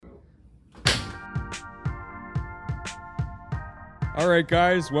All right,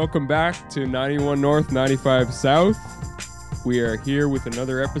 guys, welcome back to 91 North, 95 South. We are here with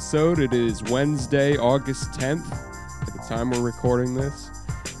another episode. It is Wednesday, August 10th. At the time we're recording this,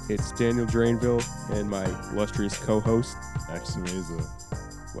 it's Daniel Drainville and my illustrious co-host, Max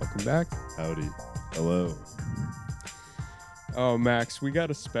Meza. Welcome back. Howdy. Hello. Oh, Max, we got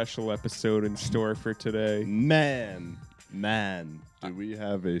a special episode in store for today. Man, do we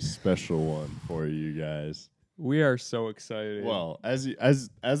have a special one for you guys? We are so excited. Well,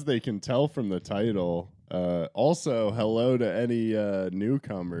 as they can tell from the title, also hello to any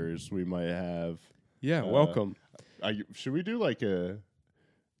newcomers we might have. Yeah, welcome. Should we do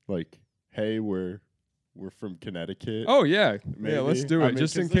hey, we're from Connecticut? Oh yeah, Maybe? Yeah. Let's do it.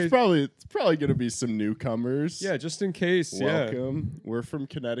 Just in case. It's probably gonna be some newcomers. Yeah, just in case. Welcome. Yeah. We're from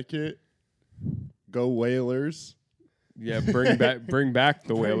Connecticut. Go Whalers. Yeah, bring back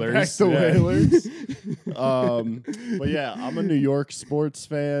the Whalers. Whalers. But yeah, I'm a New York sports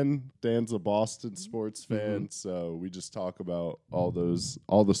fan. Dan's a Boston sports fan. So we just talk about all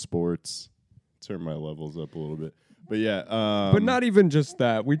the sports. Turn my levels up a little bit. But yeah, but not even just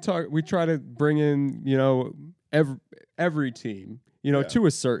that. We try to bring in, every team, to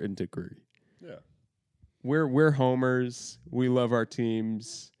a certain degree. Yeah. We're homers. We love our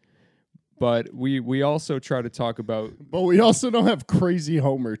teams. But we also try to talk about... But we also don't have crazy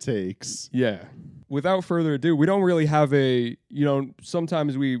homer takes. Yeah. Without further ado, we don't really have a...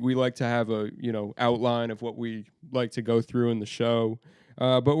 sometimes we like to have a, outline of what we like to go through in the show.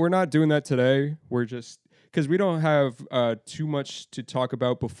 But we're not doing that today. We're just... Because we don't have too much to talk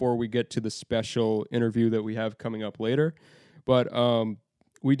about before we get to the special interview that we have coming up later. But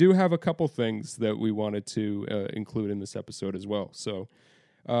we do have a couple things that we wanted to include in this episode as well. So...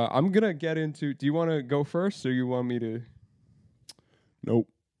 I'm going to get into... Do you want to go first, or you want me to... Nope.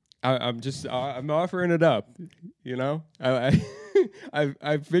 I'm offering it up,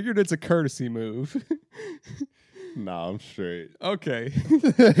 I figured it's a courtesy move. Nah, I'm straight. Okay.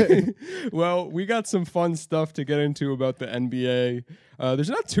 Well, we got some fun stuff to get into about the NBA.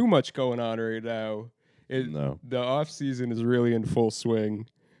 There's not too much going on right now. No. The off-season is really in full swing.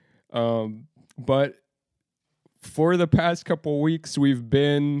 But... For the past couple weeks, we've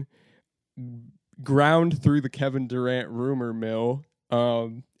been ground through the Kevin Durant rumor mill,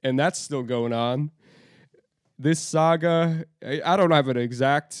 and that's still going on. This saga, I don't have an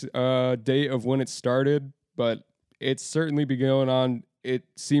exact date of when it started, but it's certainly been going on, it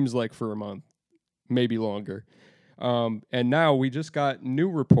seems like, for a month, maybe longer. And now we just got new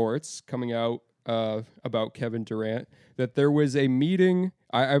reports coming out about Kevin Durant, that there was a meeting.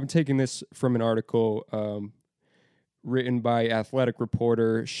 I'm taking this from an article written by athletic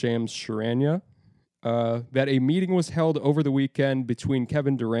reporter Shams Charania, that a meeting was held over the weekend between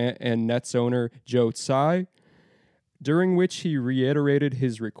Kevin Durant and Nets owner Joe Tsai, during which he reiterated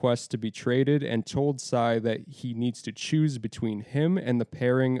his request to be traded and told Tsai that he needs to choose between him and the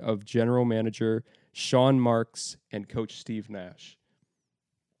pairing of general manager Sean Marks and coach Steve Nash.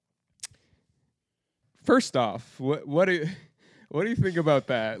 First off, what do you think about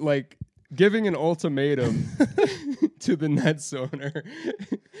that? Like, giving an ultimatum to the Nets owner.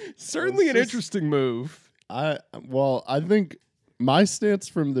 Certainly an interesting move. I think my stance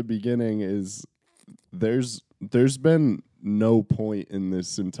from the beginning is there's been no point in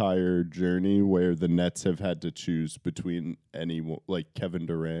this entire journey where the Nets have had to choose between anyone, like Kevin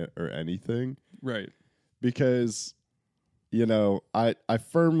Durant or anything. Right. Because, I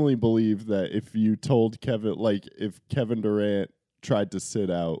firmly believe that if you told Kevin, like if Kevin Durant tried to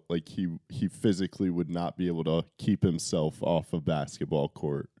sit out, like he physically would not be able to keep himself off a basketball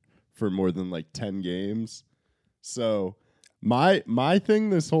court for more than like 10 games. So my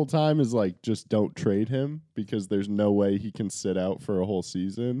thing this whole time is like, just don't trade him, because there's no way he can sit out for a whole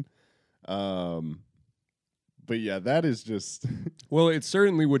season. But yeah, that is just well, it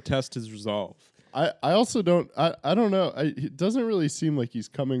certainly would test his resolve. I also don't know. It doesn't really seem like he's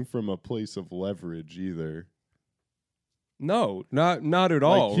coming from a place of leverage either. No, not at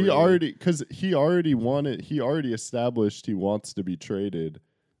all. He already established he wants to be traded.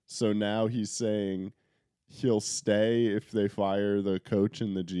 So now he's saying he'll stay if they fire the coach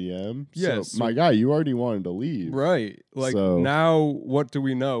and the GM. Yes. So, my guy, you already wanted to leave. Right. Like, now what do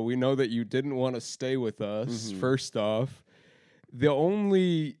we know? We know that you didn't want to stay with us, first off. The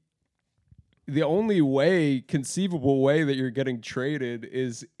only conceivable way that you're getting traded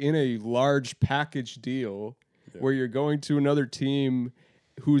is in a large package deal. Yeah. Where you're going to another team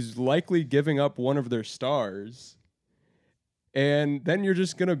who's likely giving up one of their stars, and then you're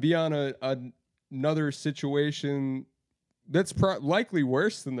just going to be on another situation that's likely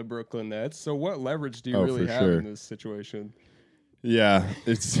worse than the Brooklyn Nets. So what leverage do you really have in this situation? Yeah,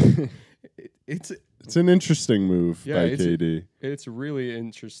 it's It's it's an interesting move Yeah, by it's- KD. it's really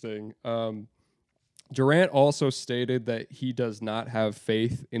interesting. Durant also stated that he does not have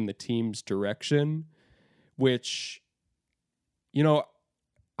faith in the team's direction, which, you know,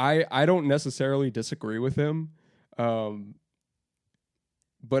 I don't necessarily disagree with him.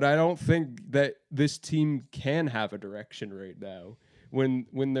 But I don't think that this team can have a direction right now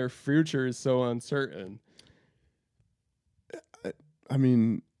when their future is so uncertain. I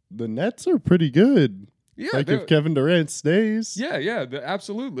mean, the Nets are pretty good. Yeah, Like if Kevin Durant stays, yeah,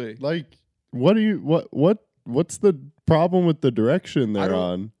 absolutely. like what's the problem with the direction they're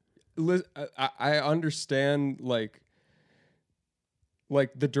on? I understand like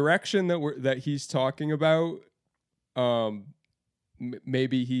the direction that he's talking about.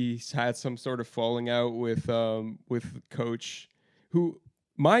 Maybe he's had some sort of falling out with coach, who,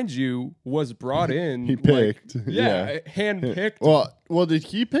 mind you, was brought in. He picked, handpicked. Well, did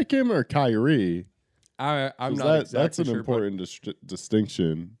he pick him or Kyrie? I'm 'Cause not exactly that's an sure, important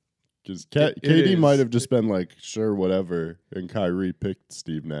distinction. Because It KD is. might have just been like, sure, whatever, and Kyrie picked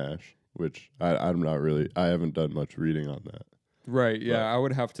Steve Nash, which I'm not really. I haven't done much reading on that. right? Yeah, but- I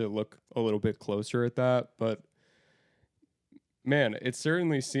would have to look a little bit closer at that, but man, it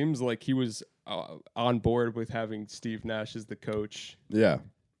certainly seems like he was on board with having Steve Nash as the coach, Yeah,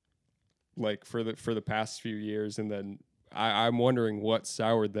 like for the past few years, and then I'm wondering what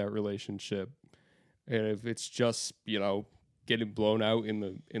soured that relationship, and if it's just getting blown out in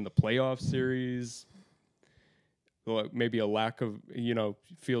the playoff series, like maybe a lack of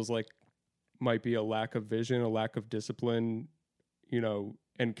feels like might be a lack of vision, a lack of discipline, and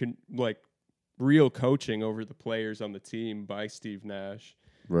real coaching over the players on the team by Steve Nash.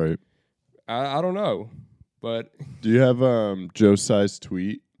 right. I don't know, but Do you have Joe Tsai's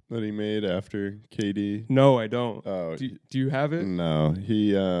tweet that he made after KD? no, I don't. Oh, Do you have it? no,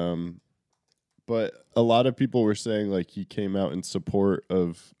 he but a lot of people were saying like he came out in support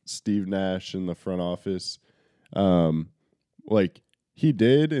of Steve Nash in the front office. Like he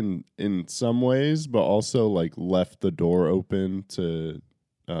did in some ways, but also like left the door open to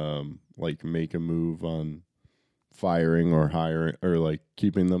like make a move on firing or hiring or like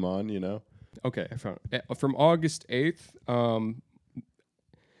keeping them on. Okay, I found it. From August 8th.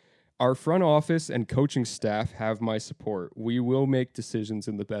 Our front office and coaching staff have my support. We will make decisions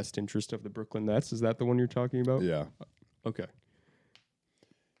in the best interest of the Brooklyn Nets. Is that the one you're talking about? Yeah. Okay.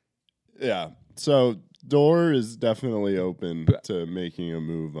 Yeah. So door is definitely open to making a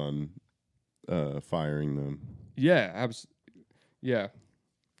move on firing them. Yeah. Yeah.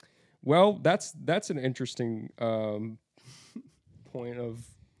 Well, that's an interesting point of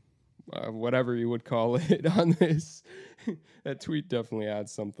whatever you would call it on this. That tweet definitely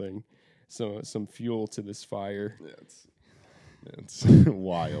adds some fuel to this fire. Yeah, it's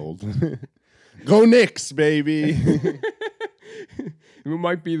wild. Go Knicks, baby. We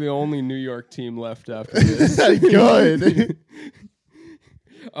might be the only New York team left after this. Good.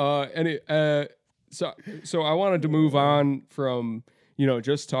 So I wanted to move on from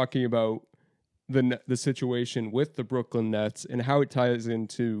just talking about the situation with the Brooklyn Nets and how it ties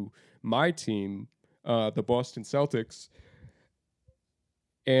into my team, the Boston Celtics.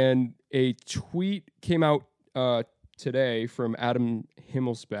 And a tweet came out today from Adam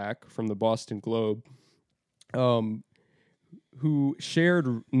Himmelsbach from the Boston Globe, who shared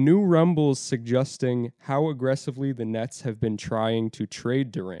new rumbles suggesting how aggressively the Nets have been trying to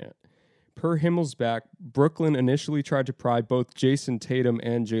trade Durant. Per Himmelsbach, Brooklyn initially tried to pry both Jason Tatum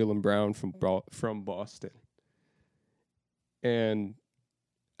and Jaylen Brown from Boston. And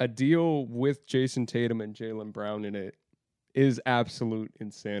a deal with Jason Tatum and Jaylen Brown in it is absolute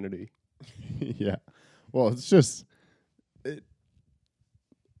insanity. Yeah. Well, it's just it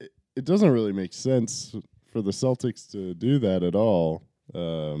doesn't really make sense for the Celtics to do that at all.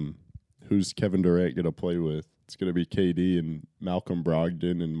 Who's Kevin Durant going to play with? It's going to be KD and Malcolm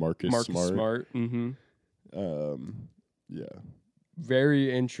Brogdon and Marcus Smart. Mm-hmm. Yeah.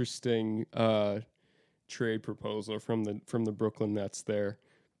 Very interesting trade proposal from the Brooklyn Nets there.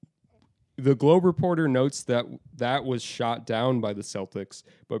 The Globe reporter notes that was shot down by the Celtics,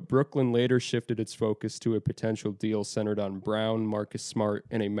 but Brooklyn later shifted its focus to a potential deal centered on Brown, Marcus Smart,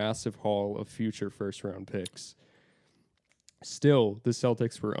 and a massive haul of future first-round picks. Still, the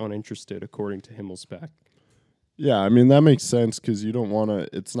Celtics were uninterested, according to Himmelsbach. Yeah, I mean that makes sense because you don't want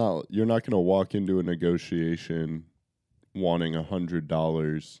to. You're not going to walk into a negotiation wanting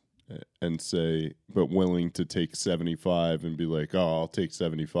 $100 and say, but willing to take 75 and be like, oh, I'll take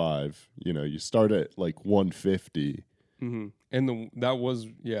 75. You start at like 150. Mm-hmm. And that was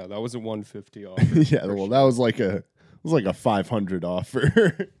a 150 offer. Yeah, well, that was like a was like a 500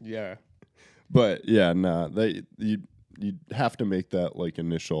 offer. Yeah. But yeah, nah, you have to make that like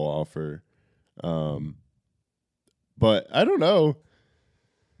initial offer. But I don't know.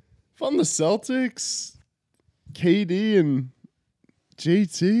 If I'm the Celtics, KD and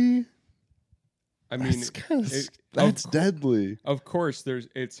JT, I mean, that's deadly. Of course,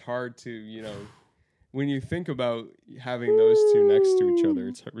 it's hard to, when you think about having those two next to each other,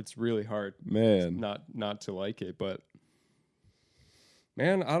 it's really hard, man, not to like it. But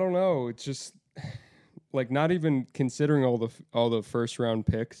man, I don't know. It's just like not even considering all the first round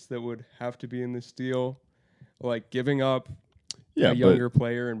picks that would have to be in this deal, like giving up a younger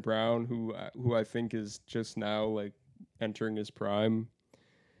player in Brown who I think is just now like entering his prime.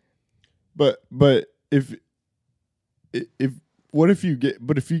 But if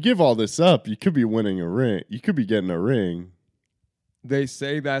you give all this up, you could be winning a ring. You could be getting a ring. They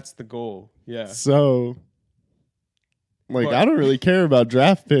say that's the goal. Yeah. So I don't really care about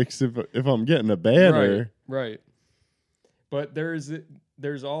draft picks if I'm getting a banner. Right. But there's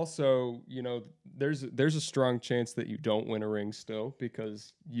also, there's a strong chance that you don't win a ring still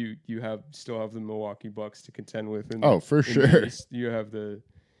because you still have the Milwaukee Bucks to contend with. For sure. You have the.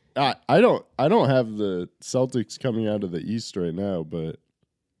 I don't have the Celtics coming out of the East right now, but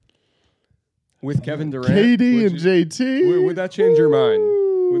with Kevin Durant, KD and JT, would that change your mind?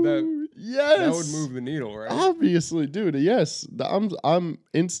 Would that? Yes, that would move the needle, right? Obviously, dude. Yes, I'm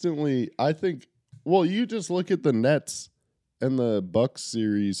instantly. I think. Well, you just look at the Nets and the Bucks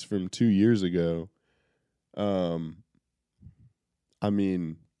series from 2 years ago. I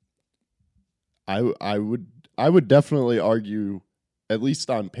mean, I would definitely argue, at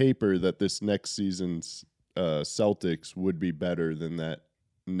least on paper, that this next season's Celtics would be better than that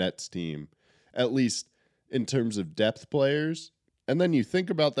Nets team, at least in terms of depth players. And then you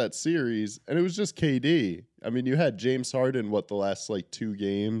think about that series, and it was just KD. I mean, you had James Harden, the last, 2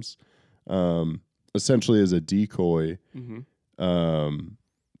 games, essentially as a decoy. Mm-hmm.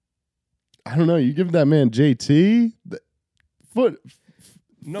 I don't know. You give that man JT, foot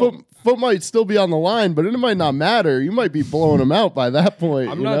might still be on the line, but it might not matter. You might be blowing him out by that point.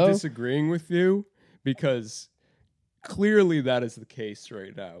 I'm not disagreeing with you because clearly that is the case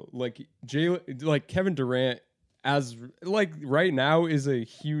right now. Kevin Durant, as right now, is a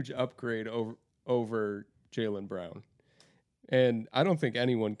huge upgrade over Jaylen Brown, and I don't think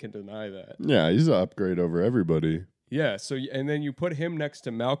anyone can deny that. Yeah, he's an upgrade over everybody. Yeah. So and then you put him next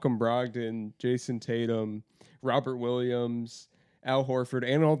to Malcolm Brogdon, Jason Tatum, Robert Williams, Al Horford,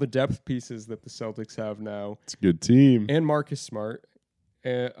 and all the depth pieces that the Celtics have now. It's a good team. And Marcus Smart,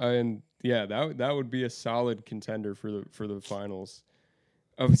 and yeah, that would be a solid contender for the finals.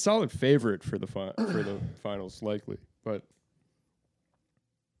 A solid favorite for the finals, likely. But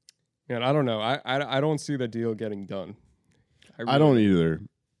man, I don't know. I don't see the deal getting done. I don't either.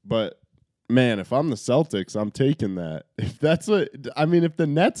 But man, if I'm the Celtics, I'm taking that. If that's if the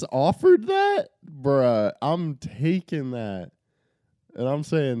Nets offered that, bruh, I'm taking that. And I'm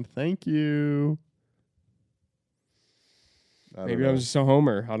saying thank you. Maybe I'm just a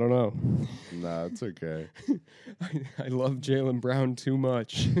homer. I don't know. Nah, it's okay. I love Jaylen Brown too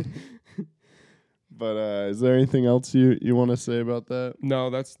much. But is there anything else you want to say about that? No,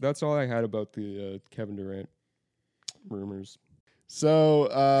 that's all I had about the Kevin Durant rumors. So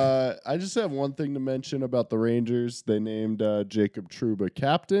I just have one thing to mention about the Rangers. They named Jacob Trouba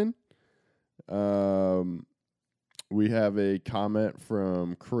captain. We have a comment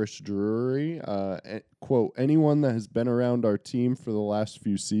from Chris Drury. Quote, anyone that has been around our team for the last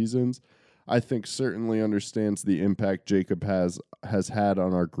few seasons, I think certainly understands the impact Jacob has had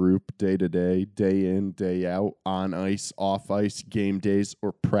on our group day to day, day in, day out, on ice, off ice, game days,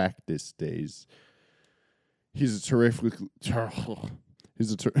 or practice days. He's a terrific...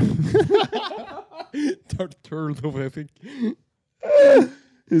 He's a terrific...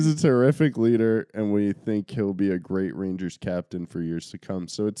 He's a terrific leader, and we think he'll be a great Rangers captain for years to come.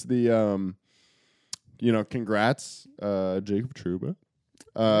 So it's the, congrats, Jacob Trouba.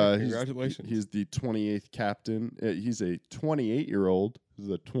 Congratulations. He's the 28th captain. He's a 28-year-old. He's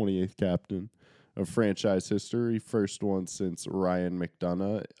the 28th captain of franchise history. First one since Ryan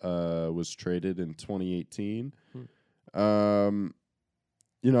McDonough was traded in 2018. There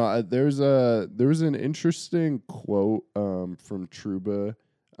was an interesting quote from Trouba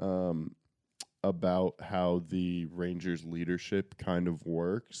about how the Rangers leadership kind of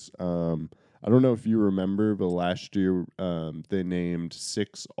works. I don't know if you remember, but last year they named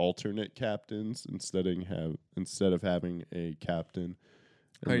 6 alternate captains instead of having a captain.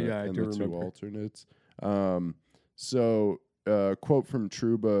 I do remember. 2 alternates. Quote from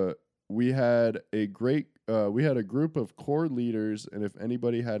Trouba: We had a great a group of core leaders, and if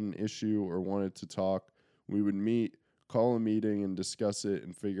anybody had an issue or wanted to talk, we would meet, call a meeting, and discuss it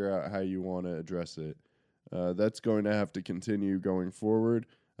and figure out how you want to address it. That's going to have to continue going forward.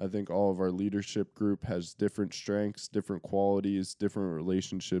 I think all of our leadership group has different strengths, different qualities, different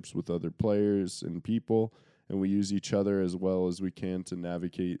relationships with other players and people, and we use each other as well as we can to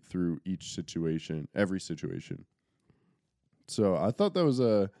navigate through each situation, every situation. So I thought that was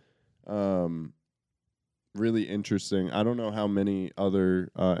a really interesting. I don't know how many other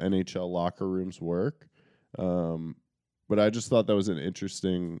NHL locker rooms work, but I just thought that was an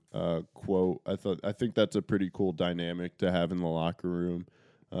interesting quote. I think that's a pretty cool dynamic to have in the locker room.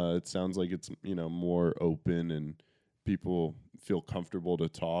 It sounds like it's more open and people feel comfortable to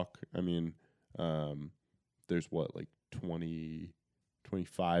talk. I mean, there's like 20,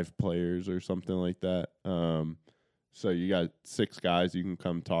 25 players or something like that. So you got 6 guys you can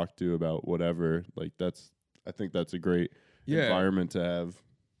come talk to about whatever. Like I think that's a great environment to have.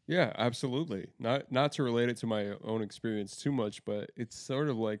 Yeah, absolutely. Not to relate it to my own experience too much, but it's sort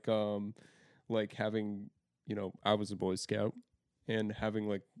of like having, I was a Boy Scout and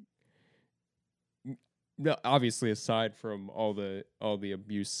having obviously aside from all the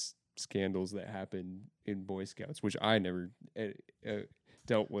abuse scandals that happen in Boy Scouts, which I never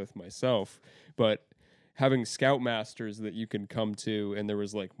dealt with myself, but having scoutmasters that you can come to, and there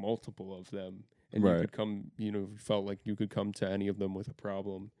was multiple of them, and you could come, felt like you could come to any of them with a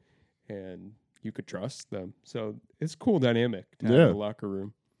problem and you could trust them. So it's a cool dynamic to have in the locker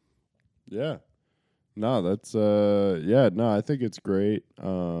room. Yeah. No, that's I think it's great.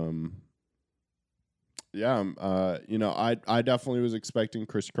 I definitely was expecting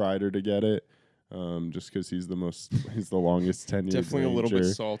Chris Kreider to get it. Just because he's the longest tenured Definitely Ranger. A little bit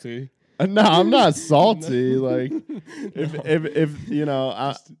salty. No, I'm not salty. If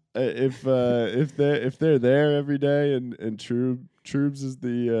they're there every day and Troobs is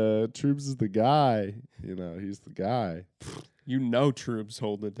the guy. He's the guy. Troobs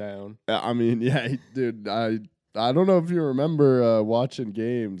hold it down. I mean, dude. I don't know if you remember watching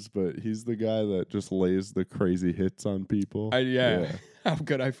games, but he's the guy that just lays the crazy hits on people. How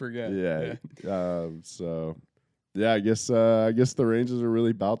could I forget? I guess the Rangers are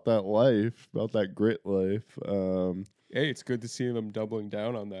really about that life, about that grit life. Hey, it's good to see them doubling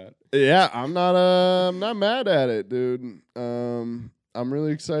down on that. Yeah, I'm not mad at it, dude. I'm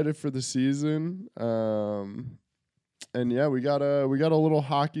really excited for the season. And we got a little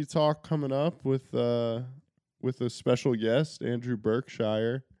hockey talk coming up with a special guest, Andrew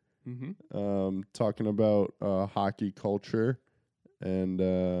Berkshire, talking about hockey culture and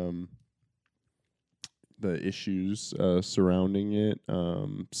the issues surrounding it,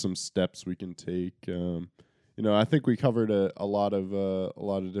 some steps we can take. I think we covered a lot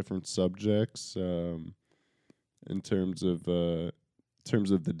of different subjects in terms of the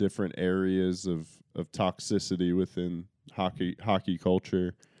different areas of toxicity within hockey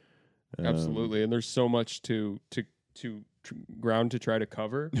culture. Absolutely, and there's so much to ground to try to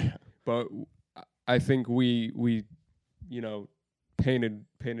cover, but I think we painted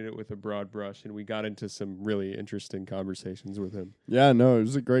it with a broad brush, and we got into some really interesting conversations with him. Yeah, no, it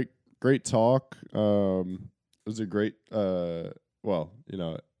was a great talk. It was a great it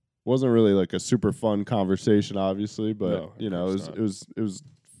wasn't really like a super fun conversation, obviously, but it was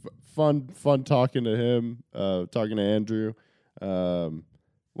fun talking to him, talking to Andrew.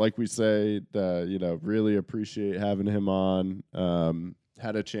 Like we say, really appreciate having him on.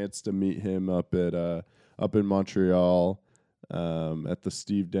 Had a chance to meet him up in Montreal at the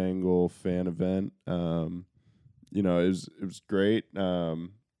Steve Dangle fan event. It was great.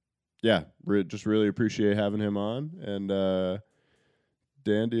 Just really appreciate having him on. And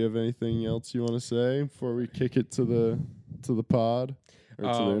Dan, do you have anything else you want to say before we kick it to the pod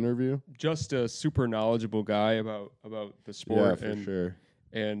or to the interview? Just a super knowledgeable guy about the sport. Yeah, for sure.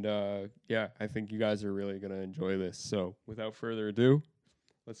 And I think you guys are really going to enjoy this. So without further ado,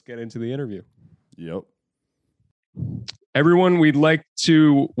 let's get into the interview. Yep. Everyone, we'd like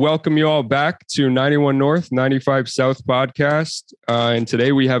to welcome you all back to 91 North, 95 South podcast. And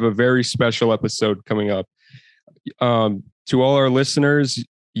today we have a very special episode coming up. To all our listeners,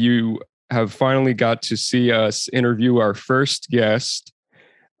 you have finally got to see us interview our first guest.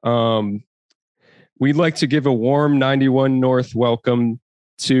 We'd like to give a warm 91 North welcome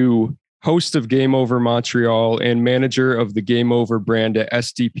to host of Game Over Montreal and manager of the Game Over brand at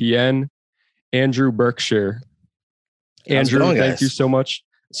SDPN, Andrew Berkshire. Andrew, thank you so much.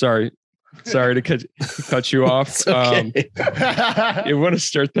 Sorry. Sorry to cut you off. It's okay. You want to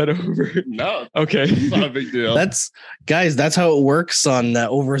start that over? No, Okay. it's not a big deal. That's how it works on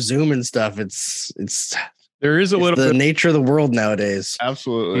over Zoom and stuff. It's There is a little the bit. nature of the world nowadays.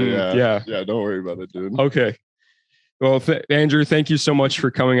 Absolutely. Yeah. Don't worry about it, dude. Okay. Well, Andrew, thank you so much for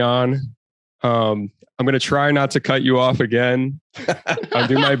coming on. I'm going to try not to cut you off again. I'll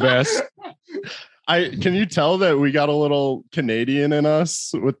do my best. Can you tell that we got a little Canadian in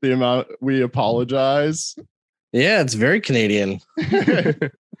us with the amount we apologize? Yeah, it's very Canadian. I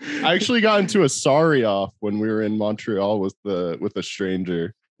actually got into a sorry off when we were in Montreal with a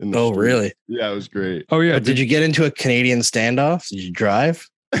stranger. Oh, really? Yeah, it was great. Oh, yeah. Did you get into a Canadian standoff? Did you drive?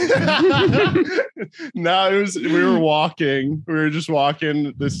 No, we were walking. We were just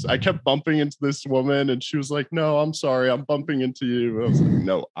walking. I kept bumping into this woman, and she was like, "No, I'm sorry. I'm bumping into you." And I was like,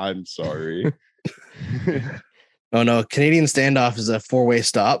 "No, I'm sorry." Oh no, Canadian standoff is a 4-way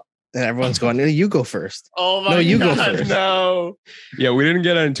stop, and everyone's going, "No, you go first." Oh my No, you God, go first. No. Yeah, we didn't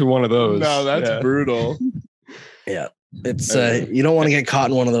get into one of those. No, that's brutal. Yeah, it's you don't want to get caught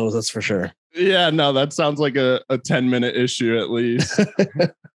in one of those. That's for sure. Yeah, no, that sounds like a 10-minute issue at least.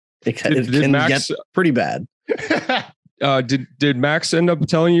 It can Max get pretty bad. Did Max end up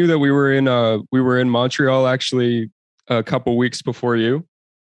telling you that we were in Montreal actually a couple weeks before you?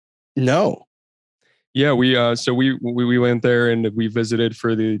 No. Yeah, we went there and we visited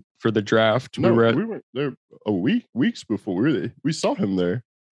for the draft. No, we went there weeks before. We saw him there.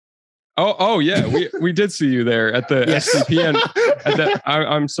 Oh yeah, we did see you there at the SDPN.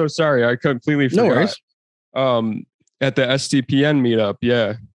 I'm so sorry, I completely forgot. No worries. At the SDPN meetup,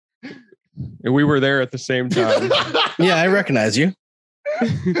 yeah, and we were there at the same time. Yeah, I recognize you.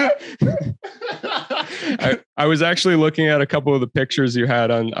 I was actually looking at a couple of the pictures you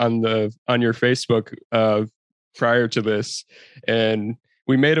had on your Facebook prior to this, and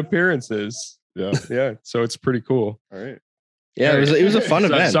we made appearances. Yeah. So it's pretty cool. All right. Yeah, it was a fun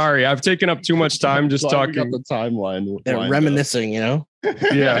event. Sorry, I've taken up too much time just talking. We got the timeline. Reminiscing,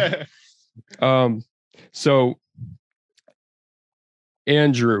 Yeah. So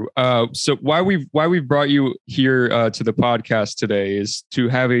Andrew, so why we've brought you here to the podcast today is to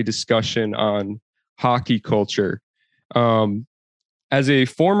have a discussion on hockey culture. As a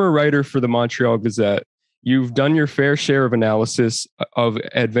former writer for the Montreal Gazette, you've done your fair share of analysis of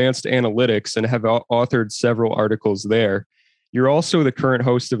advanced analytics and have authored several articles there. You're also the current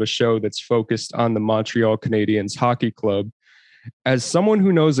host of a show that's focused on the Montreal Canadiens Hockey Club. As someone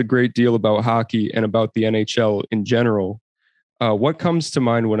who knows a great deal about hockey and about the NHL in general, what comes to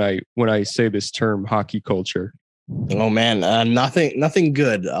mind when I say this term, hockey culture? Oh man, nothing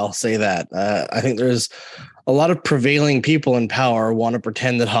good. I'll say that. I think there's a lot of prevailing people in power want to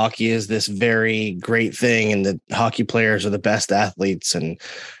pretend that hockey is this very great thing and that hockey players are the best athletes, and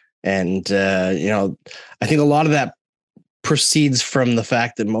I think a lot of that proceeds from the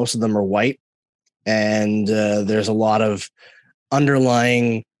fact that most of them are white, and there's a lot of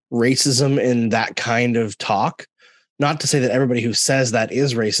underlying racism in that kind of talk. Not to say that everybody who says that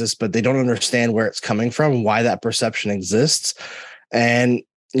is racist, but they don't understand where it's coming from, why that perception exists. And,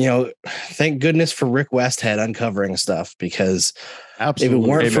 thank goodness for Rick Westhead uncovering stuff, because Absolutely. if it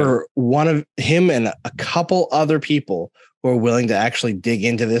weren't for one of him and a couple other people who are willing to actually dig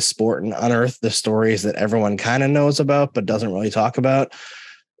into this sport and unearth the stories that everyone kind of knows about but doesn't really talk about,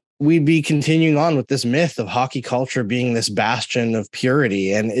 we'd be continuing on with this myth of hockey culture being this bastion of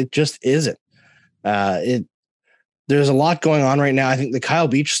purity, and it just isn't. There's a lot going on right now. I think the Kyle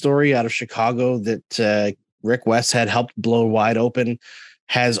Beach story out of Chicago that Rick Westhead helped blow wide open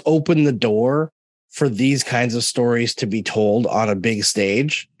has opened the door for these kinds of stories to be told on a big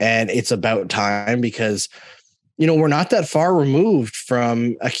stage. And it's about time, because we're not that far removed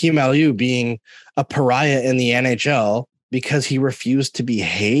from Akim Aliu being a pariah in the NHL because he refused to be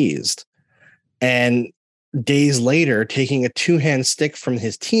hazed. And days later, taking a 2-hand stick from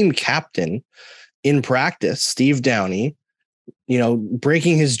his team captain in practice, Steve Downey,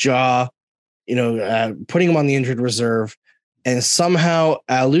 breaking his jaw, putting him on the injured reserve. And somehow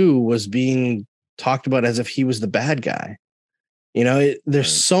Aliu was being talked about as if he was the bad guy.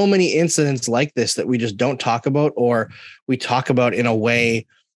 There's so many incidents like this that we just don't talk about, or we talk about in a way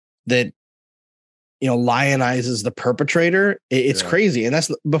that, lionizes the perpetrator. It's crazy. And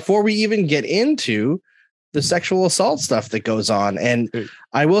that's before we even get into the sexual assault stuff that goes on. And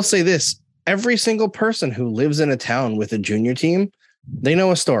I will say this, every single person who lives in a town with a junior team, they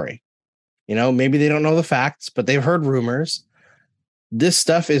know a story. Maybe they don't know the facts, but they've heard rumors. This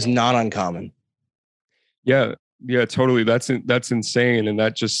stuff is not uncommon. Yeah, totally. That's insane. And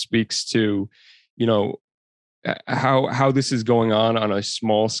that just speaks to, how this is going on a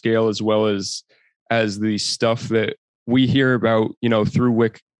small scale, as well as the stuff that we hear about, through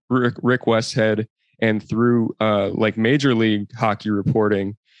Rick Westhead and through like Major League Hockey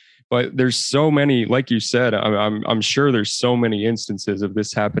reporting. But there's so many, like you said, I'm sure there's so many instances of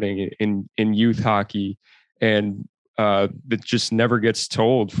this happening in youth hockey, and that just never gets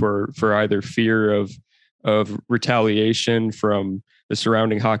told for either fear of retaliation from the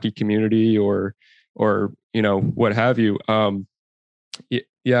surrounding hockey community, or what have you.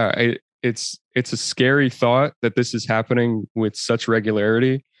 It's a scary thought that this is happening with such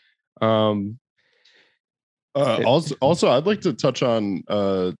regularity. Also, I'd like to touch on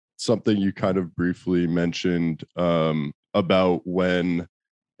something you kind of briefly mentioned about when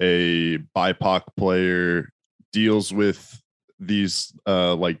a BIPOC player deals with these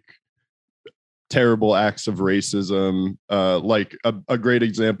like terrible acts of racism. Like a great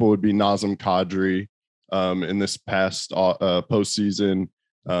example would be Nazem Kadri in this past postseason,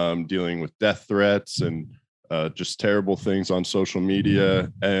 dealing with death threats and just terrible things on social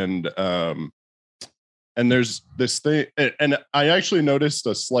media. And there's this thing, and I actually noticed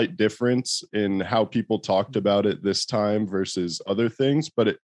a slight difference in how people talked about it this time versus other things,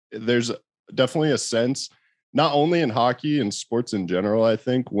 but there's definitely a sense, not only in hockey and sports in general, I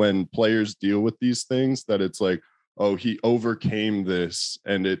think, when players deal with these things, that it's like, oh, he overcame this,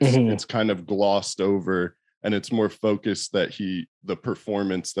 and it's kind of glossed over, and it's more focused that the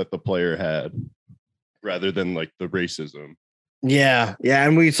performance that the player had rather than like the racism. Yeah.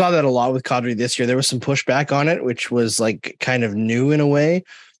 And we saw that a lot with Kadri this year. There was some pushback on it, which was like kind of new in a way,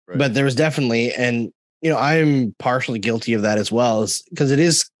 right. But there was definitely, and I'm partially guilty of that as well, because it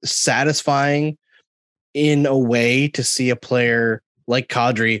is satisfying in a way to see a player like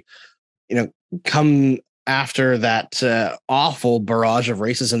Kadri, come after that awful barrage of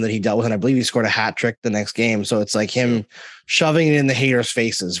racism that he dealt with. And I believe he scored a hat trick the next game. So it's like him shoving it in the haters'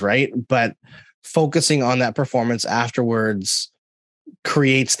 faces, right? But focusing on that performance afterwards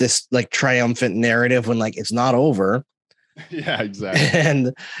creates this like triumphant narrative when like it's not over. Yeah, exactly.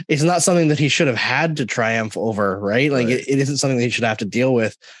 And it's not something that he should have had to triumph over, right? Like it isn't something that he should have to deal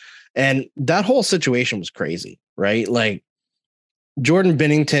with. And that whole situation was crazy, right? Like Jordan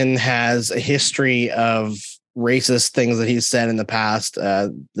Binnington has a history of racist things that he's said in the past,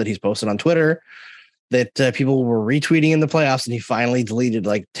 that he's posted on Twitter, that people were retweeting in the playoffs, and he finally deleted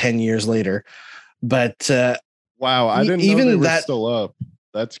like 10 years later. But wow, I didn't know they were still up.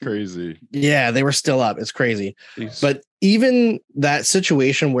 That's crazy. Yeah, they were still up. It's crazy. Jeez. But even that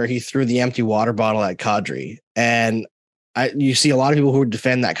situation where he threw the empty water bottle at Kadri, and you see a lot of people who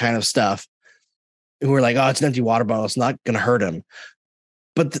defend that kind of stuff, who are like, oh, it's an empty water bottle, it's not going to hurt him.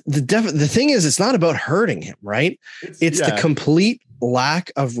 But the thing is, it's not about hurting him, right? It's the complete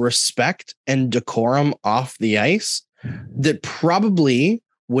lack of respect and decorum off the ice that probably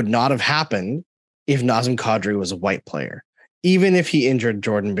would not have happened if Nazem Kadri was a white player, even if he injured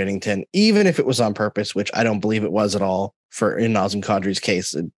Jordan Binnington, even if it was on purpose, which I don't believe it was at all in Nazem Kadri's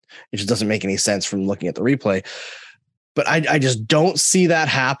case. It just doesn't make any sense from looking at the replay. But I just don't see that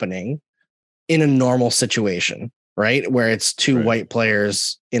happening in a normal situation, right? Where it's two white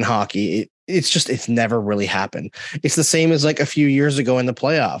players in hockey. It's never really happened. It's the same as like a few years ago in the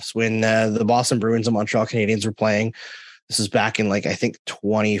playoffs when the Boston Bruins and Montreal Canadiens were playing. This is back in like, I think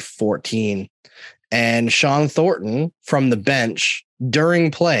 2014. And Sean Thornton from the bench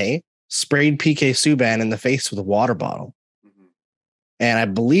during play sprayed PK Subban in the face with a water bottle. Mm-hmm. And I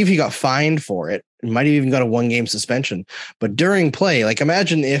believe he got fined for it. He might have even got a 1-game suspension. But during play, like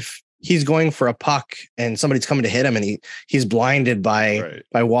imagine if he's going for a puck and somebody's coming to hit him and he's blinded by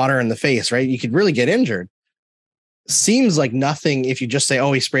water in the face, right? You could really get injured. Seems like nothing if you just say,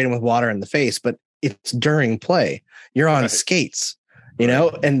 oh, he sprayed him with water in the face, but it's during play. You're on skates,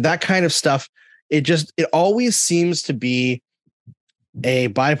 and that kind of stuff. It always seems to be a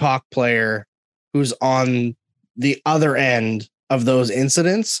BIPOC player who's on the other end of those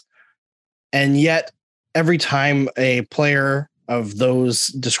incidents. And yet every time a player of those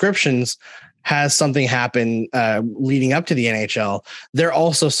descriptions has something happen leading up to the NHL, they're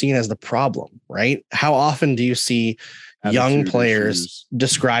also seen as the problem, right? How often do you see young players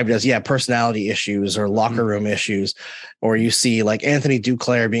described as personality issues or locker room issues, or you see like Anthony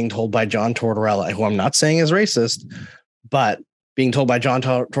Duclair being told by John Tortorella, who I'm not saying is racist, but being told by John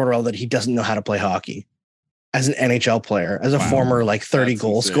Tortorella that he doesn't know how to play hockey as an NHL player, as a former like 30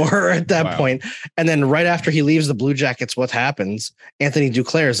 goal scorer at that point. And then right after he leaves the Blue Jackets, what happens? Anthony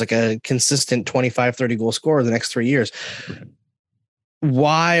Duclair is like a consistent 25, 30 goal scorer the next 3 years.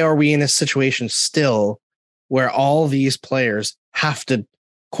 Why are we in a situation still where all these players have to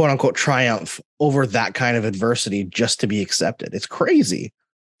quote unquote triumph over that kind of adversity just to be accepted. It's crazy.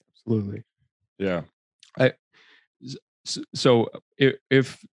 Absolutely. Yeah. So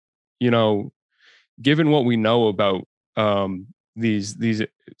if given what we know about these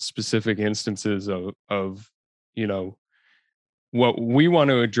specific instances of what we want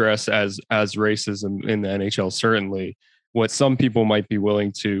to address as racism in the NHL, certainly what some people might be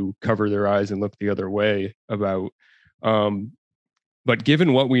willing to cover their eyes and look the other way about. But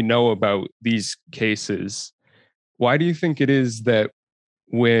given what we know about these cases, why do you think it is that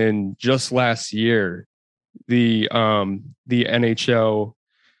when just last year the NHL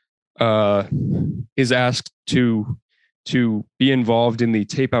is asked to be involved in the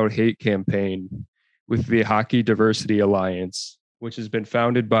Tape Out Hate campaign with the Hockey Diversity Alliance, which has been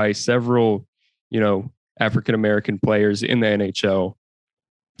founded by several, African American players in the NHL,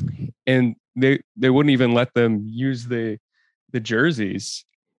 and they wouldn't even let them use the jerseys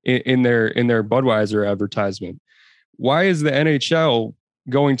in their Budweiser advertisement. Why is the NHL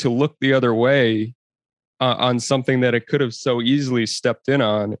going to look the other way on something that it could have so easily stepped in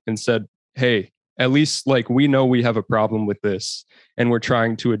on and said, hey, at least like we know we have a problem with this and we're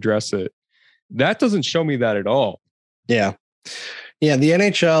trying to address it? That doesn't show me that at all. Yeah. Yeah. The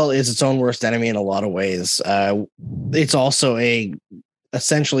NHL is its own worst enemy in a lot of ways. It's also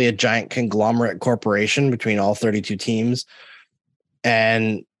essentially a giant conglomerate corporation between all 32 teams,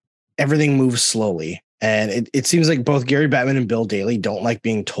 and everything moves slowly. And it seems like both Gary Bettman and Bill Daly don't like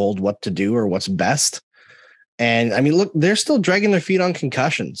being told what to do or what's best. And I mean, look, they're still dragging their feet on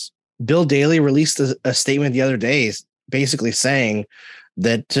concussions. Bill Daly released a statement the other day basically saying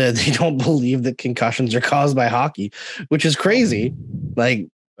that they don't believe that concussions are caused by hockey, which is crazy. Like,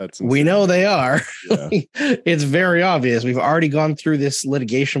 we know they are. Yeah. It's very obvious. We've already gone through this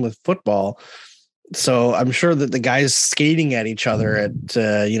litigation with football. So I'm sure that the guys skating at each other at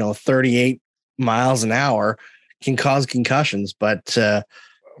 38 miles an hour can cause concussions, but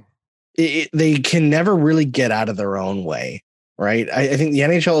they can never really get out of their own way, right? I think the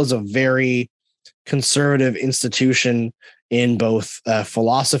NHL is a very conservative institution in both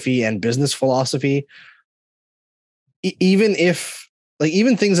philosophy and business philosophy. Even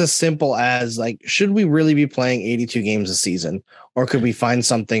things as simple as like, should we really be playing 82 games a season, or could we find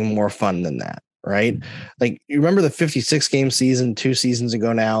something more fun than that? Right. Like, you remember the 56 game season 2 seasons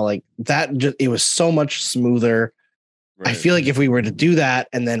ago now, like that, it was so much smoother. Right. I feel like if we were to do that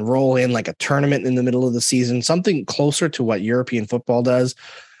and then roll in like a tournament in the middle of the season, something closer to what European football does,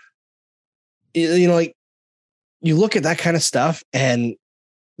 like you look at that kind of stuff and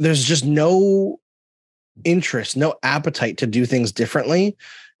there's just no interest, no appetite to do things differently.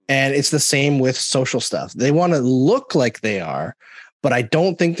 And it's the same with social stuff. They want to look like they are, but I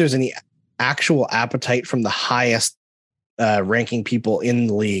don't think there's any actual appetite from the highest ranking people in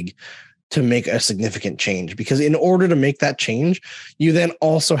the league to make a significant change. Because in order to make that change, you then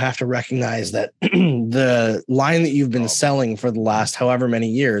also have to recognize that the line that you've been selling for the last however many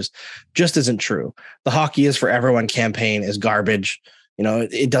years just isn't true. The hockey is for everyone campaign is garbage.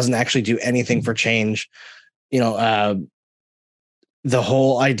 It doesn't actually do anything for change. The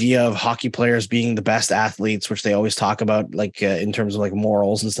whole idea of hockey players being the best athletes, which they always talk about, like in terms of like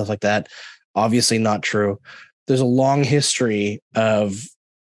morals and stuff like that, obviously not true. There's a long history of,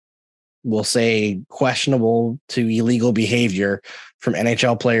 we'll say, questionable to illegal behavior from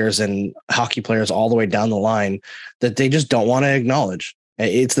NHL players and hockey players all the way down the line that they just don't want to acknowledge.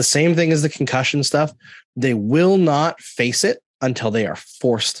 It's the same thing as the concussion stuff. They will not face it until they are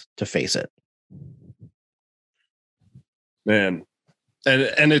forced to face it. Man.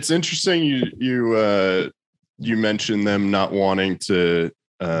 And it's interesting you mentioned them not wanting to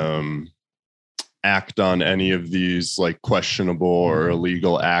act on any of these like questionable or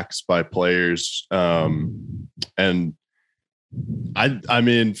illegal acts by players. And I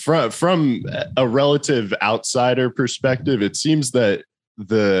mean, from a relative outsider perspective, it seems that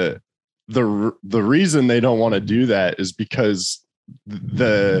the reason they don't want to do that is because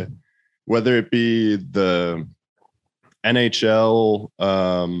whether it be the NHL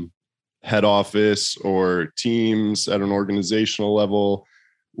head office or teams at an organizational level,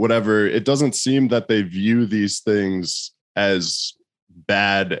 whatever, it doesn't seem that they view these things as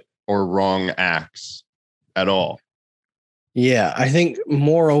bad or wrong acts at all. Yeah, I think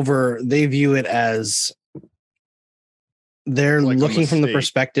moreover, they view it as they're like looking from the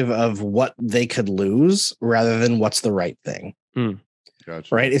perspective of what they could lose rather than what's the right thing.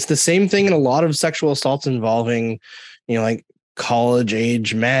 Gotcha. Right. It's the same thing in a lot of sexual assaults involving, like college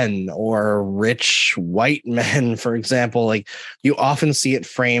age men or rich white men, for example. Like, you often see it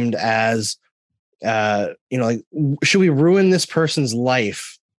framed as, like, should we ruin this person's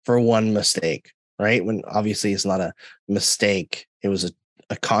life for one mistake, right? When obviously it's not a mistake. It was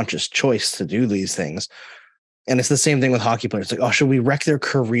a conscious choice to do these things. And it's the same thing with hockey players. Like, oh, should we wreck their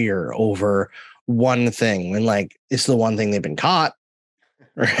career over one thing? When like it's the one thing they've been caught,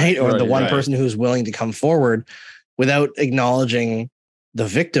 right? Or the one person who's willing to come forward without acknowledging the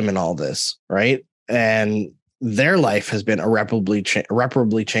victim in all this, right? And their life has been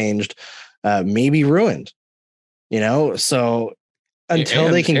irreparably changed, maybe ruined, So until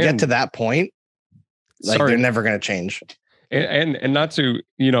they can get to that point, like they're never going to change. And not to,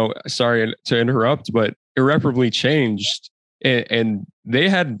 sorry to interrupt, but irreparably changed. And they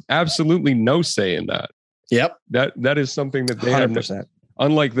had absolutely no say in that. Yep. That is something that they 100%. had,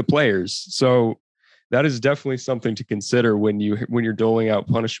 unlike the players. So that is definitely something to consider when you're doling out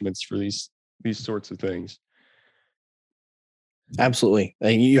punishments for these sorts of things. Absolutely.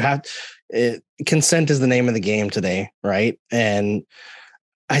 Consent is the name of the game today, right? And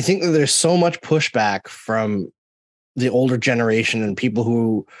I think that there's so much pushback from the older generation and people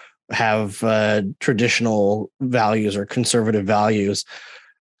who have traditional values or conservative values.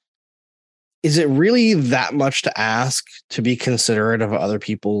 Is it really that much to ask to be considerate of other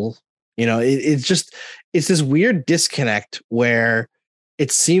people? It's this weird disconnect where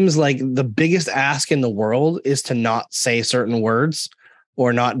it seems like the biggest ask in the world is to not say certain words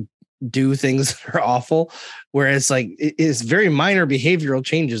or not do things that are awful, whereas like it's very minor behavioral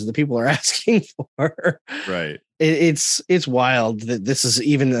changes that people are asking for. Right. It's wild that this is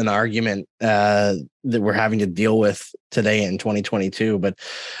even an argument that we're having to deal with today in 2022. But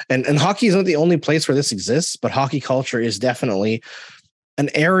and hockey is not the only place where this exists, but hockey culture is definitely an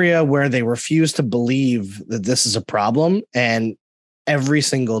area where they refuse to believe that this is a problem. And every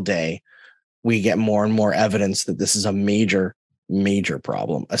single day we get more and more evidence that this is a major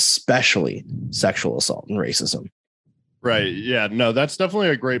problem, especially sexual assault and racism. Right. Yeah, no, that's definitely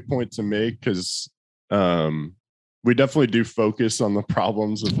a great point to make, because we definitely do focus on the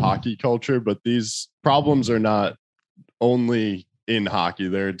problems of hockey culture, but these problems are not only in hockey.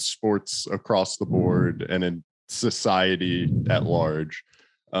 They're in sports across the board and in society at large.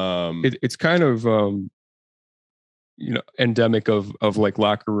 It's kind of endemic of like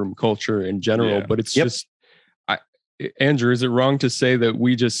locker room culture in general, but it's just, Andrew, is it wrong to say that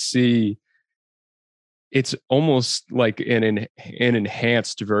we just see it's almost like an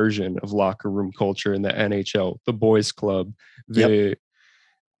enhanced version of locker room culture in the NHL, the boys club, it's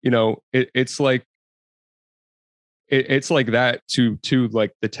like that to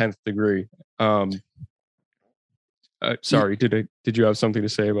like the 10th degree. Sorry, did you have something to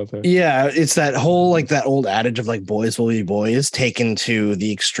say about that? Yeah, it's that whole like that old adage of like boys will be boys taken to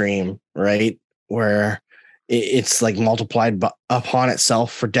the extreme, right? Where it's like multiplied upon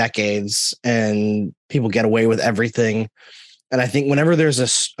itself for decades and people get away with everything. And I think whenever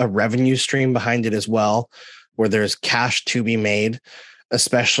there's a revenue stream behind it as well, where there's cash to be made,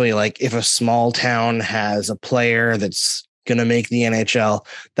 especially like if a small town has a player that's going to make the NHL,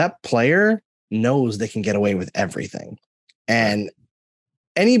 that player knows they can get away with everything. And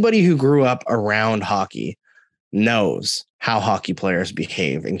anybody who grew up around hockey knows how hockey players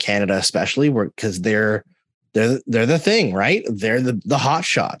behave in Canada, especially because they're the thing, right? They're the hot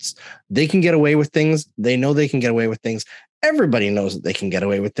shots. They can get away with things. They know they can get away with things. Everybody knows that they can get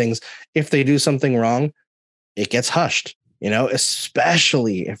away with things. If they do something wrong, it gets hushed,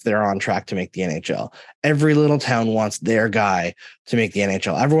 especially if they're on track to make the NHL. Every little town wants their guy to make the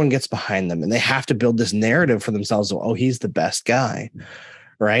NHL. Everyone gets behind them and they have to build this narrative for themselves. Oh, he's the best guy,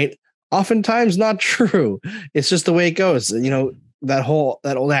 right? Oftentimes not true. It's just the way it goes. That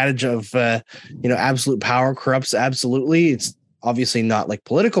old adage of, absolute power corrupts absolutely. It's obviously not like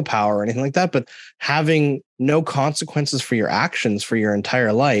political power or anything like that, but having no consequences for your actions for your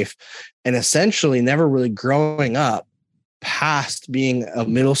entire life and essentially never really growing up past being a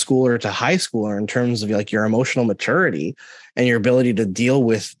middle schooler to high schooler in terms of like your emotional maturity and your ability to deal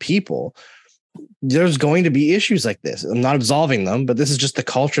with people. There's going to be issues like this. I'm not absolving them, but this is just the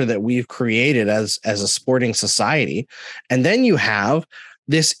culture that we've created as a sporting society. And then you have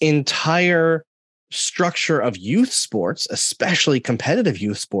this entire structure of youth sports, especially competitive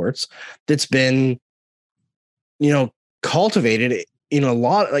youth sports, that's been, cultivated in a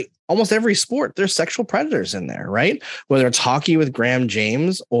lot, like almost every sport. There's sexual predators in there, right? Whether it's hockey with Graham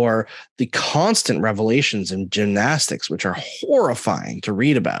James or the constant revelations in gymnastics, which are horrifying to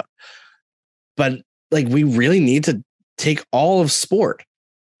read about. But like, we really need to take all of sport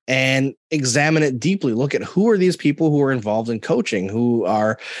and examine it deeply. Look at who are these people who are involved in coaching, who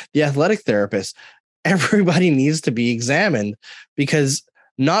are the athletic therapists. Everybody needs to be examined, because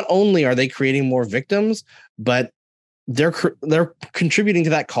not only are they creating more victims, but they're contributing to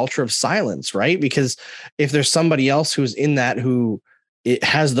that culture of silence, right? Because if there's somebody else who's in that who it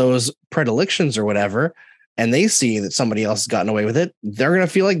has those predilections or whatever, and they see that somebody else has gotten away with it, they're going to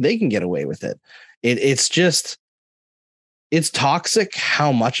feel like they can get away with it. It's just, it's toxic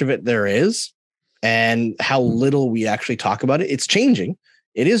how much of it there is and how little we actually talk about it. It's changing.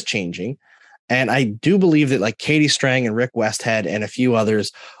 It is changing. And I do believe that like Katie Strang and Rick Westhead and a few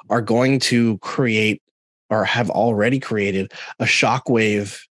others are going to create or have already created a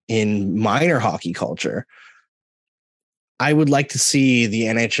shockwave in minor hockey culture. I would like to see the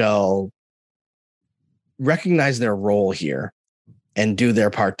NHL recognize their role here and do their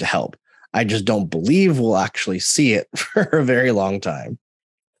part to help. I just don't believe we'll actually see it for a very long time.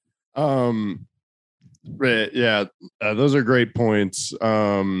 Yeah, those are great points.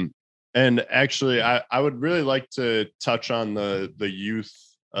 And actually, I would really like to touch on the youth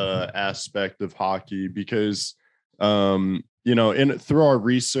aspect of hockey because, through our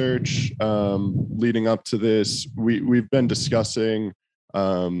research leading up to this, we've been discussing,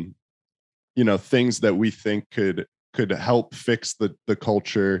 things that we think could help fix the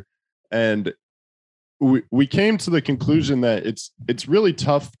culture, and we came to the conclusion that it's really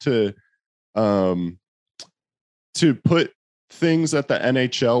tough to put things at the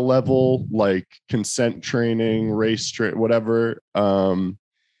NHL level, like consent training, whatever, and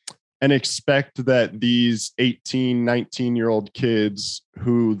expect that these 18, 19-year-old kids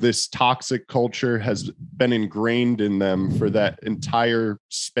who this toxic culture has been ingrained in them for that entire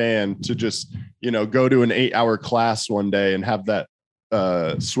span to just, go to an 8-hour class one day and have that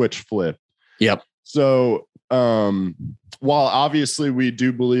switch flip. Yep. So while obviously we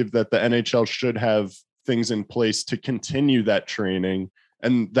do believe that the NHL should have things in place to continue that training,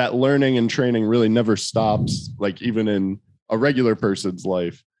 and that learning and training really never stops, like even in a regular person's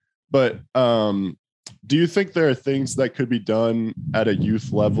life. But do you think there are things that could be done at a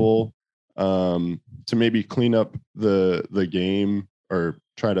youth level to maybe clean up the game or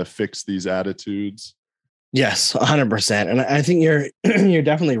try to fix these attitudes? Yes, 100%. And I think you're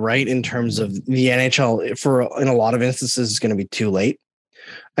definitely right in terms of the NHL in a lot of instances is going to be too late.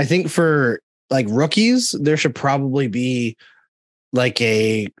 I think for like rookies, there should probably be like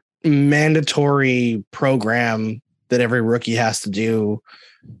a mandatory program that every rookie has to do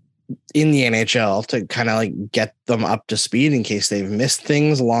in the NHL to kind of like get them up to speed in case they've missed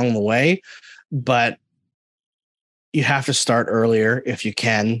things along the way. But you have to start earlier if you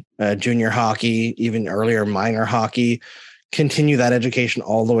can, junior hockey, even earlier minor hockey, continue that education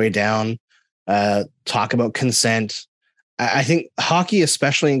all the way down, talk about consent. I think hockey,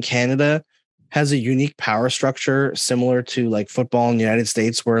 especially in Canada, has a unique power structure similar to like football in the United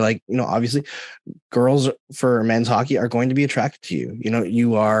States, where like, obviously girls for men's hockey are going to be attracted to you.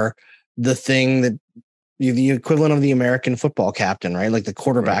 You are the thing that you're the equivalent of the American football captain, right? Like the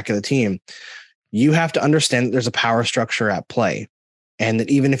quarterback of the team. You have to understand that there's a power structure at play, and that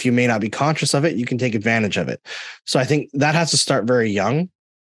even if you may not be conscious of it, you can take advantage of it. So I think that has to start very young.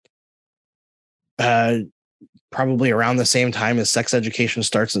 Probably around the same time as sex education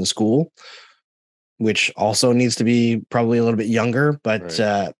starts in school, which also needs to be probably a little bit younger, but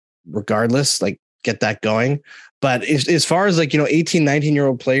regardless, like get that going. But as far as like, 18,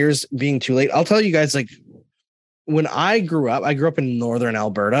 19-year-old players being too late, I'll tell you guys, like when I grew up in Northern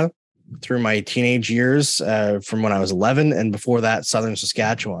Alberta through my teenage years, from when I was 11 and before that, Southern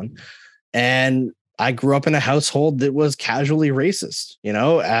Saskatchewan. And I grew up in a household that was casually racist,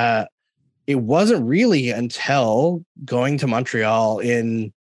 it wasn't really until going to Montreal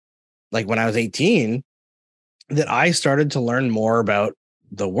in like when I was 18 that I started to learn more about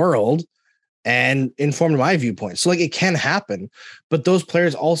the world and informed my viewpoint. So like it can happen, but those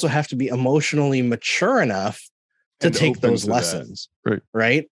players also have to be emotionally mature enough to take those lessons.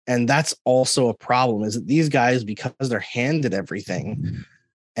 Right. And that's also a problem, is that these guys, because they're handed everything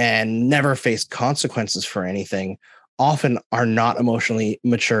and never face consequences for anything, often are not emotionally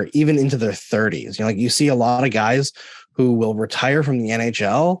mature, even into their 30s. Like you see a lot of guys who will retire from the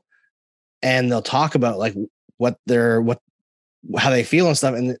NHL and they'll talk about like how they feel and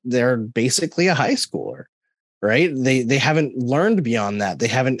stuff. And they're basically a high schooler, right? They haven't learned beyond that. They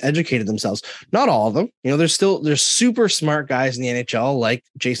haven't educated themselves. Not all of them, there's super smart guys in the NHL, like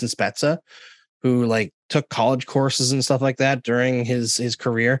Jason Spezza, who like took college courses and stuff like that during his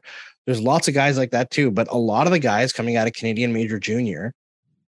career. There's lots of guys like that too, but a lot of the guys coming out of Canadian Major Junior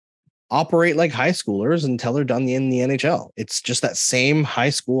operate like high schoolers until they're done in the NHL. It's just that same high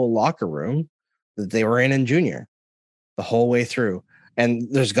school locker room that they were in junior the whole way through. And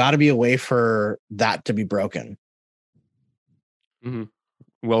there's got to be a way for that to be broken. Mm-hmm.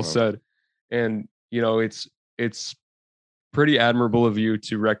 Well said. And, it's pretty admirable of you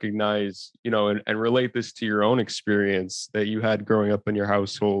to recognize, and relate this to your own experience that you had growing up in your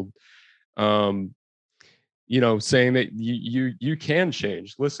household. Saying that you can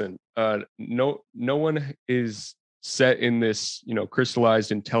change. Listen, no one is set in this,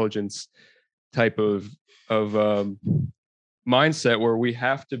 crystallized intelligence type of mindset where we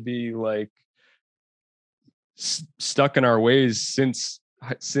have to be like stuck in our ways since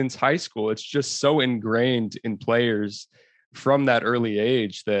high school. It's just so ingrained in players from that early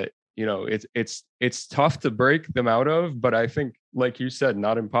age that it's tough to break them out of, but I think, like you said,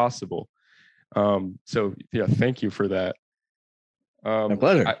 not impossible. So yeah, thank you for that. My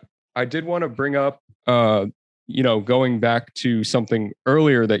pleasure. I did want to bring up going back to something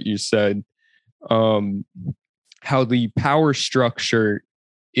earlier that you said, how the power structure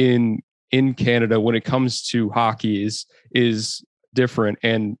in Canada when it comes to hockey is different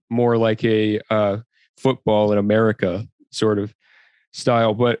and more like a football in America sort of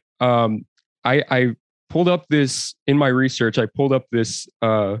style. But I pulled up this in my research. I pulled up this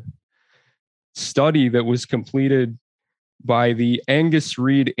study that was completed by the Angus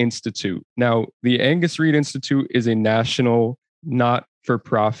Reid Institute. Now, the Angus Reid Institute is a national,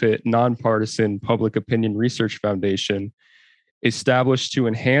 not-for-profit, nonpartisan public opinion research foundation established to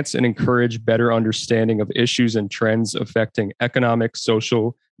enhance and encourage better understanding of issues and trends affecting economic,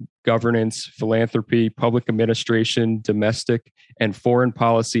 social, governance, philanthropy, public administration, domestic, and foreign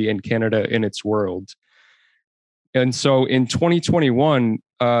policy in Canada and its world. And so in 2021,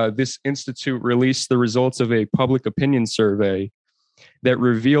 this institute released the results of a public opinion survey that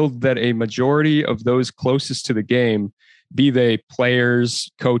revealed that a majority of those closest to the game, be they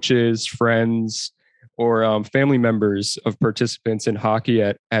players, coaches, friends, or family members of participants in hockey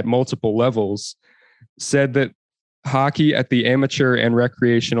at multiple levels, said that hockey at the amateur and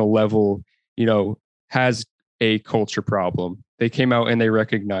recreational level, has a culture problem. They came out and they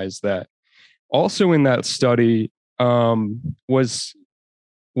recognized that. Also in that study was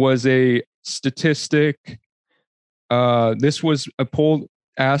a statistic. This was a poll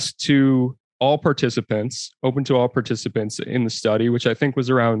asked to all participants, open to all participants in the study, which I think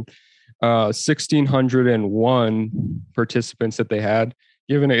was around 1,601 participants that they had.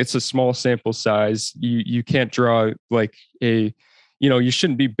 Given it's a small sample size, you can't draw like a, you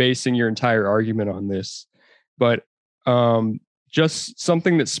shouldn't be basing your entire argument on this. But just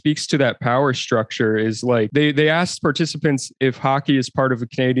something that speaks to that power structure is like they asked participants if hockey is part of a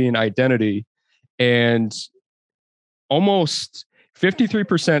Canadian identity, and almost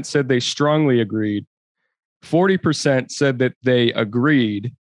 53% said they strongly agreed. 40% said that they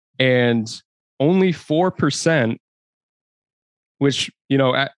agreed, and only 4%, which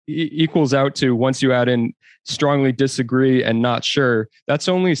equals out to, once you add in strongly disagree and not sure, that's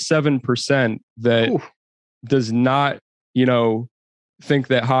only 7% that does not think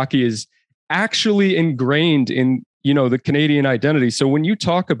that hockey is actually ingrained in the Canadian identity. So when you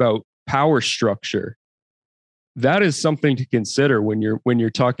talk about power structure, that is something to consider when you're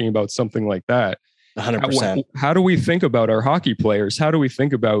talking about something like that. 100%. How do we think about our hockey players? How do we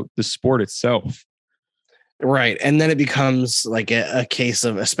think about the sport itself? Right. And then it becomes like a case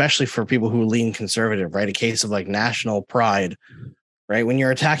of, especially for people who lean conservative, right? A case of like national pride, right? When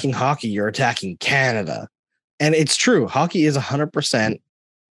you're attacking hockey, you're attacking Canada. And it's true. Hockey is 100%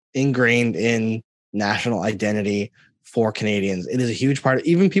 ingrained in national identity for Canadians. It is a huge part of,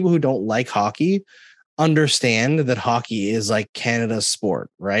 even people who don't like hockey understand that hockey is like Canada's sport,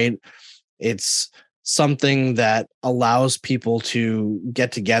 right? It's something that allows people to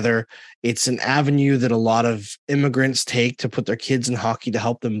get together. It's an avenue that a lot of immigrants take to put their kids in hockey to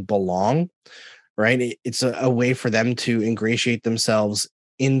help them belong, right? It's a way for them to ingratiate themselves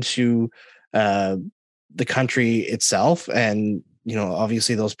into the country itself. And,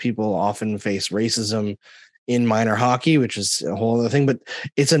 obviously those people often face racism in minor hockey, which is a whole other thing, but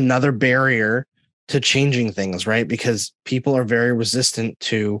it's another barrier to changing things, right? Because people are very resistant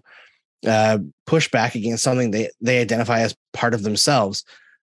to push back against something they identify as part of themselves.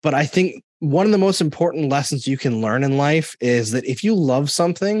 But I think one of the most important lessons you can learn in life is that if you love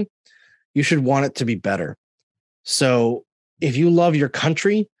something, you should want it to be better. So if you love your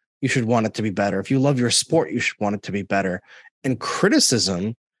country, you should want it to be better. If you love your sport, you should want it to be better. And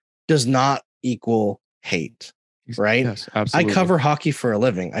criticism does not equal hate, right? Yes, absolutely. I cover hockey for a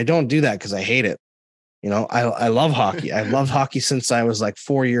living. I don't do that because I hate it. I love hockey. I've loved hockey since I was like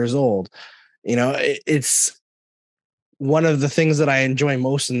 4 years old. It's one of the things that I enjoy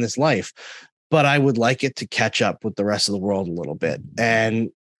most in this life, but I would like it to catch up with the rest of the world a little bit. And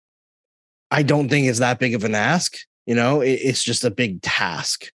I don't think it's that big of an ask. It's just a big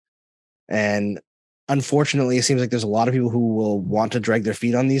task. And unfortunately, it seems like there's a lot of people who will want to drag their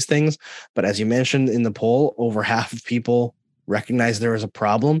feet on these things. But as you mentioned in the poll, over half of people recognize there is a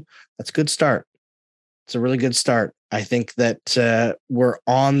problem. That's a good start. It's a really good start. I think that we're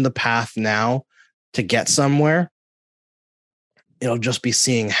on the path now to get somewhere. It'll just be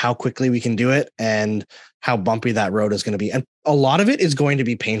seeing how quickly we can do it and how bumpy that road is going to be. And a lot of it is going to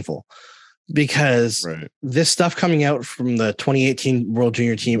be painful because this stuff coming out from the 2018 World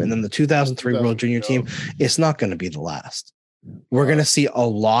Junior team and then the 2003 World Junior team, it's not going to be the last. We're going to see a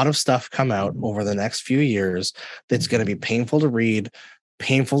lot of stuff come out over the next few years that's going to be painful to read,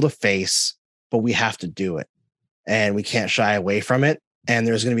 painful to face, but we have to do it. And we can't shy away from it. And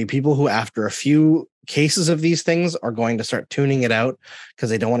there's going to be people who, after a few cases of these things, are going to start tuning it out because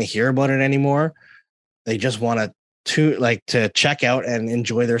they don't want to hear about it anymore. They just want to check out and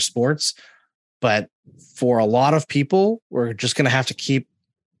enjoy their sports. But for a lot of people, we're just going to have to keep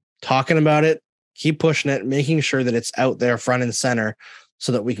talking about it, keep pushing it, making sure that it's out there front and center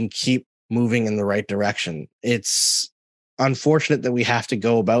so that we can keep moving in the right direction. It's unfortunate that we have to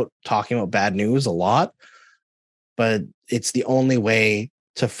go about talking about bad news a lot, but it's the only way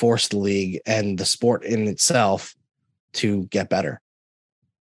to force the league and the sport in itself to get better.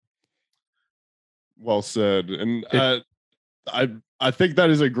 Well said. And I think that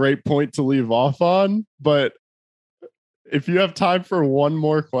is a great point to leave off on, but if you have time for one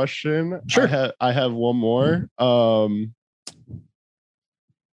more question, sure. I have one more.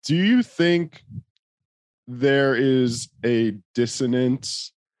 Do you think there is a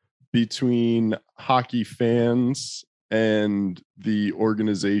dissonance between hockey fans and the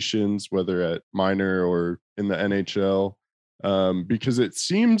organizations, whether at minor or in the NHL? Because it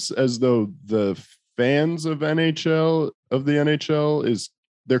seems as though the fans of the NHL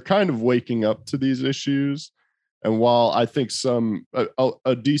they're kind of waking up to these issues. And while I think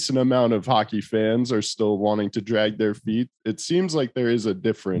a decent amount of hockey fans are still wanting to drag their feet, it seems like there is a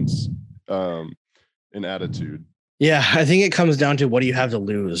difference in attitude. Yeah, I think it comes down to what do you have to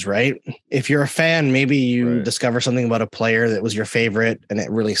lose, right? If you're a fan, maybe you discover something about a player that was your favorite and it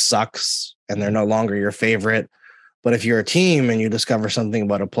really sucks and they're no longer your favorite. But if you're a team and you discover something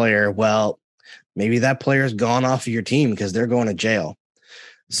about a player, well, maybe that player's gone off of your team because they're going to jail.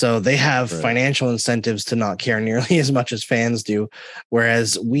 So they have financial incentives to not care nearly as much as fans do.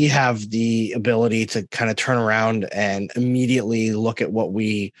 Whereas we have the ability to kind of turn around and immediately look at what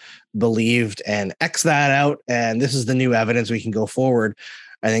we believed and X that out. And this is the new evidence we can go forward.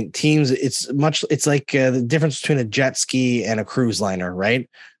 I think teams, it's like the difference between a jet ski and a cruise liner, right?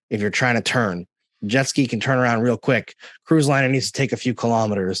 If you're trying to turn, jet ski can turn around real quick. Cruise liner needs to take a few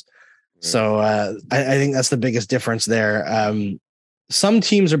kilometers. So I think that's the biggest difference there. Some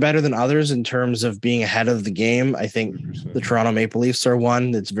teams are better than others in terms of being ahead of the game. I think 100%. The Toronto Maple Leafs are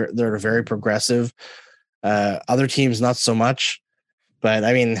one they're very progressive. Other teams, not so much. But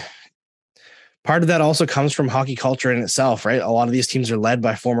I mean, part of that also comes from hockey culture in itself, right? A lot of these teams are led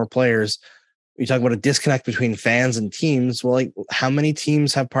by former players. You talk about a disconnect between fans and teams. Well, like how many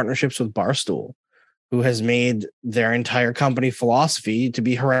teams have partnerships with Barstool, who has made their entire company philosophy to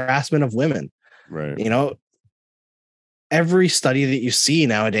be harassment of women? Right. You know, every study that you see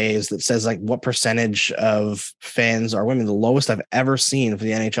nowadays that says like what percentage of fans are women, the lowest I've ever seen for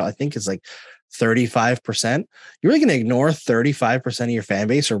the NHL, I think is like 35%. You're really going to ignore 35% of your fan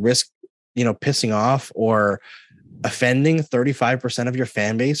base or risk, pissing off or offending 35% of your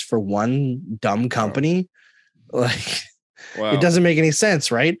fan base for one dumb company. Wow. It doesn't make any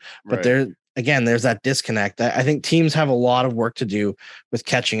sense. Right. But there's that disconnect. I think teams have a lot of work to do with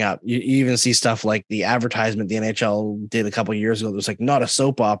catching up. You even see stuff like the advertisement the NHL did a couple of years ago. It was like, not a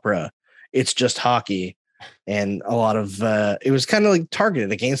soap opera, it's just hockey. And a lot of it was kind of like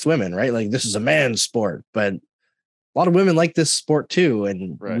targeted against women, right? Like this is a man's sport, but a lot of women like this sport too.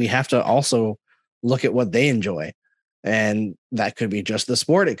 And we have to also look at what they enjoy. And that could be just the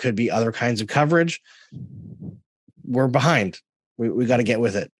sport. It could be other kinds of coverage. We're behind. We got to get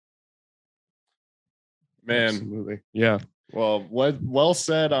with it. Man. Absolutely. Yeah. Well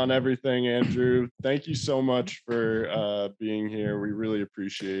said on everything, Andrew. Thank you so much for being here. We really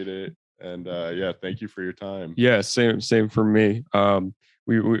appreciate it. And thank you for your time. Yeah, same for me.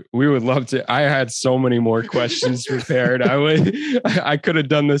 We would love to. I had so many more questions prepared. I could have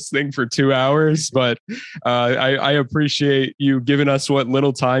done this thing for 2 hours, but I appreciate you giving us what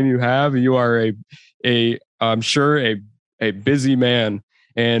little time you have. You are I'm sure a busy man,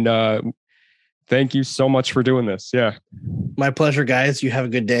 and thank you so much for doing this. Yeah. My pleasure, guys. You have a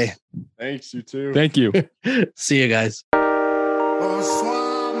good day. Thanks, you too. Thank you. See you guys.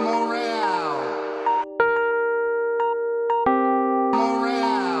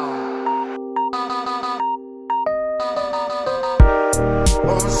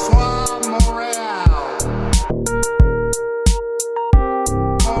 Bonsoir, Montréal.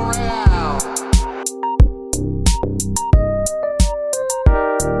 Montréal.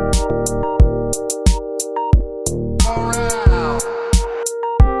 Montréal.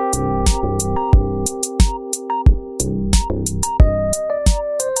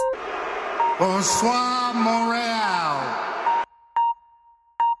 Bonsoir, Montréal.